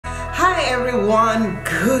everyone,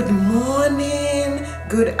 good morning,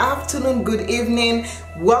 good afternoon, good evening.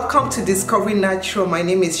 Welcome to Discovering Natural. My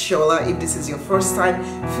name is Shola. If this is your first time,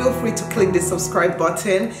 feel free to click the subscribe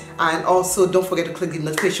button, and also don't forget to click the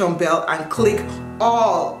notification bell and click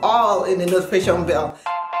all in the notification bell.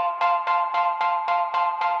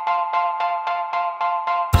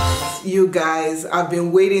 You guys, I've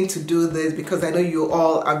been waiting to do this because I know you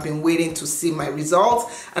all have been waiting to see my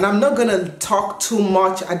results, and I'm not gonna talk too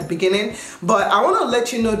much at the beginning, but I want to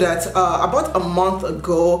let you know that about a month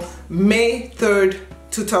ago, May 3rd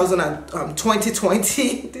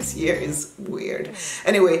 2020, this year is weird.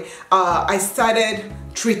 Anyway, I started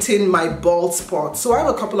treating my bald spots. So I have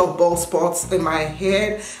a couple of bald spots in my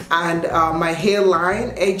head and my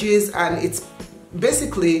hairline edges, and it's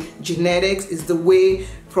basically genetics. Is the way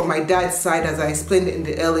from my dad's side, as I explained in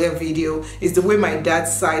the earlier video, is the way my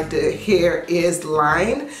dad's side the hair is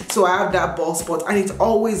lined. So I have that bald spot, and it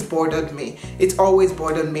always bothered me. It always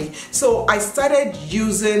bothered me. So I started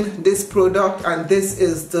using this product, and this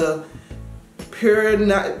is the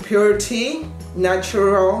Pureauty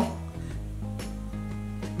Natural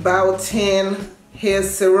Biotin Hair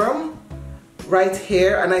Serum right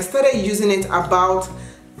here, and I started using it about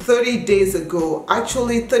 30 days ago.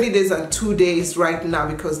 Actually 30 days and 2 days right now,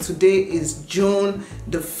 because today is June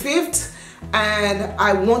the 5th, and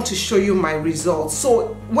I want to show you my results.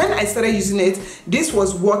 So when I started using it, this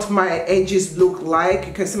was what my edges look like.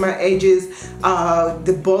 You can see my edges.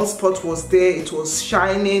 The bald spot was there, it was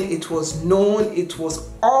shining, it was known, it was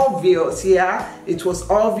obvious. Yeah, it was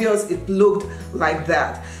obvious, it looked like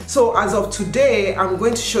that. So as of today, I'm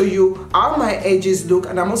going to show you how my edges look,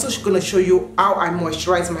 and I'm also going to show you how I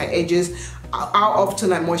moisturize my edges, how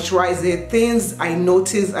often I moisturize it, things I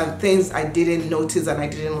noticed and things I didn't notice and I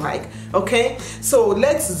didn't like. Okay, so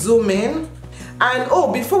let's zoom in. And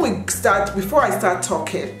before I start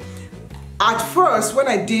talking, at first when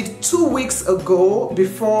I did 2 weeks ago,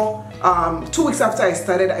 2 weeks after I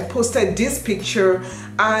started, I posted this picture,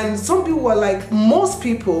 and some people were like, most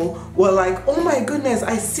people were like, oh my goodness,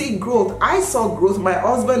 I see growth. I saw growth, my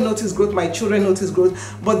husband noticed growth, my children noticed growth.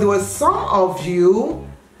 But there were some of you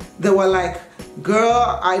that were like,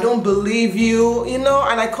 girl, I don't believe you, you know.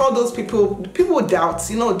 And I call those people doubt,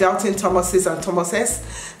 you know, doubting Thomases and Thomases.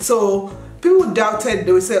 So people doubted.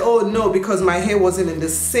 They would say, oh no, because my hair wasn't in the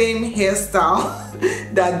same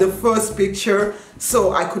hairstyle that the first picture,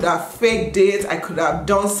 so I could have faked it, I could have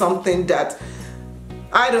done something that,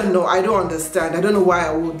 I don't know, I don't understand. I don't know why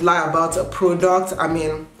I would lie about a product. I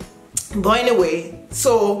mean, but anyway,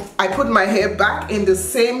 so I put my hair back in the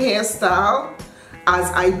same hairstyle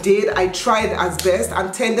as I did. I tried as best.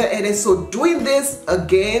 I'm tender-headed, so doing this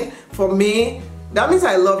again for me, that means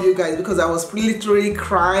I love you guys, because I was literally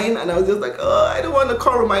crying and I was just like, oh, I don't want to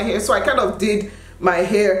curl my hair. So I kind of did my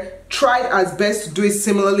hair, tried as best to do it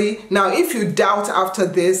similarly. Now if you doubt after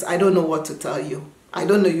this, I don't know what to tell you. I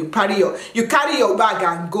don't know, you carry your bag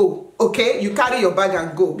and go. Okay, you carry your bag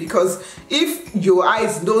and go, because if your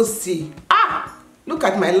eyes don't see, look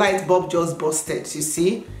at my light bulb just busted. You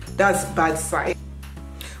see, that's bad sign.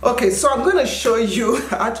 Okay, so I'm gonna show you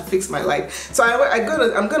I had to fix my light. So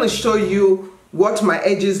I'm gonna show you what my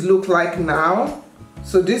edges look like now.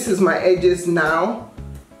 So this is my edges now.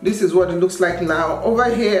 This is what it looks like now.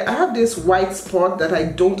 Over here I have this white spot that I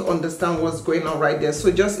don't understand what's going on right there, so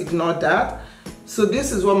just ignore that. So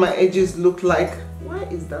this is what my edges look like. Why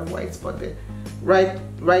is that white spot there?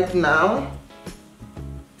 Right now,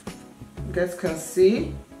 you guys can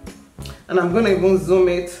see, and I'm gonna even zoom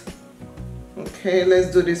it. Okay,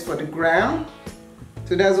 let's do this for the gram.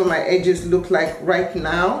 So that's what my edges look like right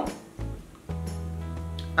now,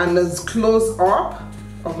 and there's close up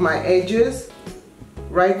of my edges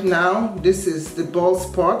right now. This is the bald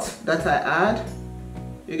spot that I add.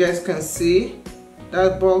 You guys can see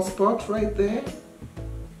that bald spot right there.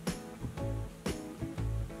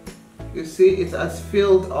 You see it has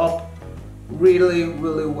filled up really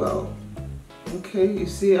well. Okay, you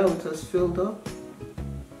see how it has filled up?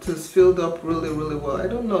 It has filled up really well. I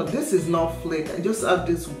don't know, this is not flake. I just have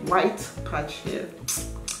this white patch here.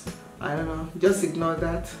 I don't know, just ignore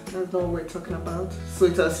that. That's not what we're talking about. So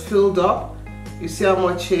it has filled up. You see how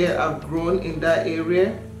much hair I've grown in that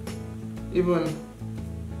area? Even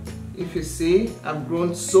if you see, I've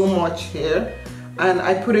grown so much hair, and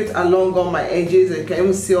I put it along all my edges. You can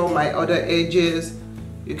even see all my other edges.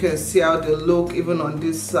 You can see how they look. Even on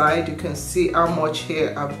this side, you can see how much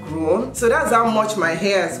hair I've grown. So that's how much my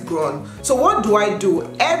hair has grown. So what do I do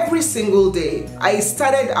every single day? I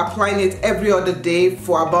started applying it every other day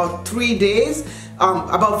for about 3 days,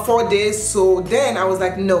 about 4 days. So then I was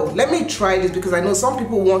like, no, let me try this, because I know some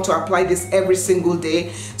people want to apply this every single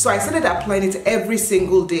day. So I started applying it every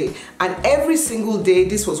single day, and every single day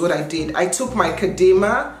this was what I did. I took my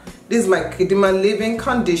Kadima. This is my Kadima leave-in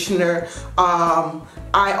conditioner.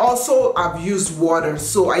 I also have used water,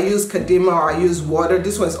 so I use Kadima or I use water.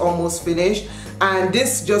 This one's almost finished, and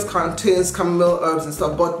this just contains chamomile herbs and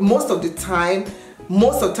stuff, but most of the time,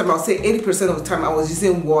 I'll say 80% of the time, I was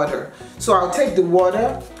using water. So I'll take the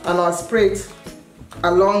water and I'll spray it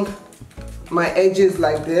along my edges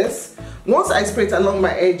like this. Once I spray it along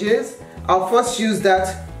my edges, I'll first use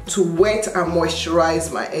that to wet and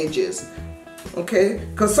moisturize my edges. Okay,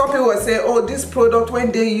 because some people will say, oh, this product,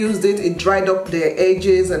 when they used it, it dried up their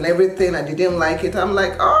edges and everything and they didn't like it. I'm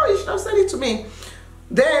like, oh, you should have said it to me.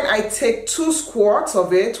 Then I take 2 squirts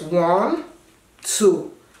of it. 1,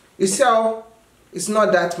 2. You see how it's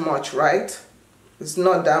not that much, right? It's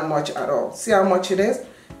not that much at all. See how much it is?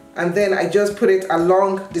 And then I just put it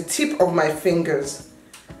along the tip of my fingers,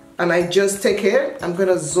 and I just take it. I'm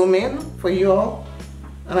gonna zoom in for you all,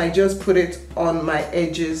 and I just put it on my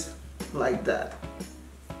edges like that.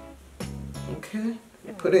 Okay,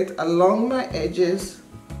 put it along my edges,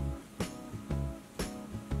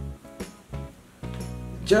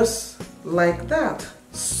 just like that.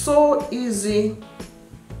 So easy.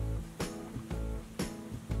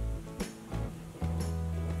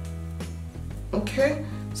 Okay,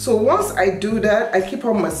 so once I do that, I keep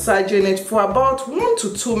on massaging it for about 1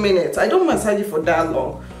 to 2 minutes. I don't massage it for that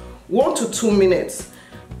long. 1 to 2 minutes.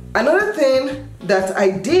 Another thing that I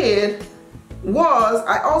did was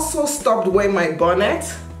I also stopped wearing my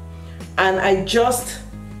bonnet, and I just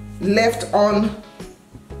slept on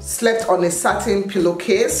a satin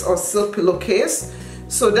pillowcase or silk pillowcase.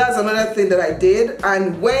 So that's another thing that I did.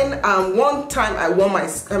 And when one time I wore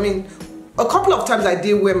a couple of times I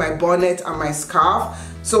did wear my bonnet and my scarf.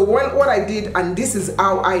 So what I did, and this is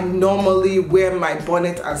how I normally wear my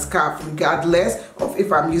bonnet and scarf regardless of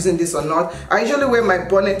if I'm using this or not. I usually wear my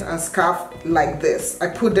bonnet and scarf like this. I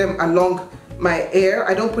put them along my hair.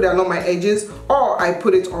 I don't put it along my edges, or I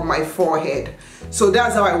put it on my forehead. So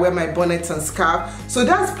that's how I wear my bonnet and scarf. So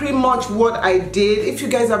that's pretty much what I did. If you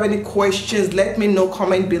guys have any questions, let me know,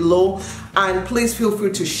 comment below, and please feel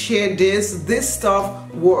free to share this. This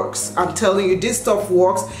stuff works. I'm telling you, this stuff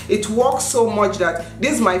works. It works so much that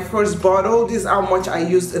this is my first bottle. This is how much I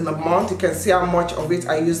used in a month. You can see how much of it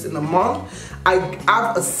I used in a month. I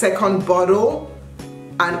have a second bottle,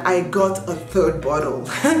 and I got a 3rd bottle.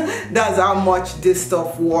 That's how much this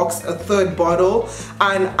stuff works, a 3rd bottle.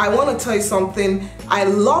 And I want to tell you something. I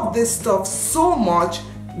love this stuff so much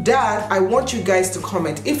that I want you guys to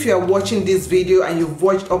comment. If you are watching this video and you've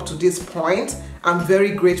watched up to this point, I'm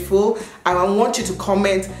very grateful. And I want you to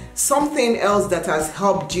comment something else that has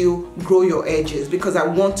helped you grow your edges, because I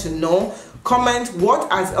want to know. Comment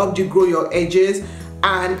what has helped you grow your edges,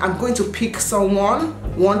 and I'm going to pick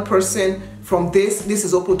one person from this. This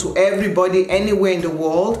is open to everybody anywhere in the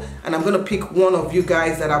world, and I'm going to pick one of you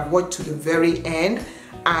guys that I've watched to the very end,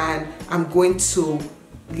 and I'm going to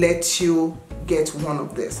let you get one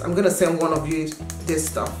of this. I'm going to send one of you this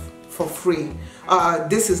stuff for free.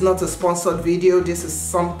 This is not a sponsored video. This is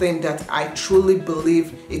something that I truly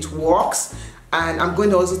believe it works, and I'm going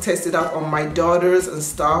to also test it out on my daughters and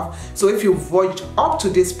stuff. So if you've watched up to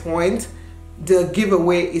this point, the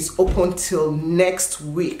giveaway is open till next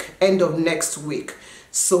week, end of next week.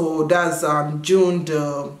 So that's June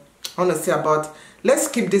the, I want to say about, let's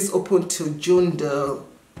keep this open till June the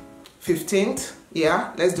 15th.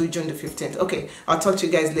 Yeah, let's do June the 15th. Okay, I'll talk to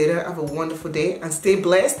you guys later. Have a wonderful day and stay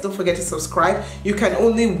blessed. Don't forget to subscribe. You can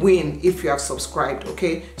only win if you have subscribed.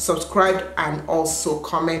 Okay, subscribe and also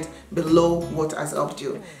comment below what has helped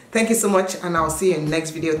you. Thank you so much, and I'll see you in the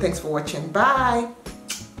next video. Thanks for watching. Bye.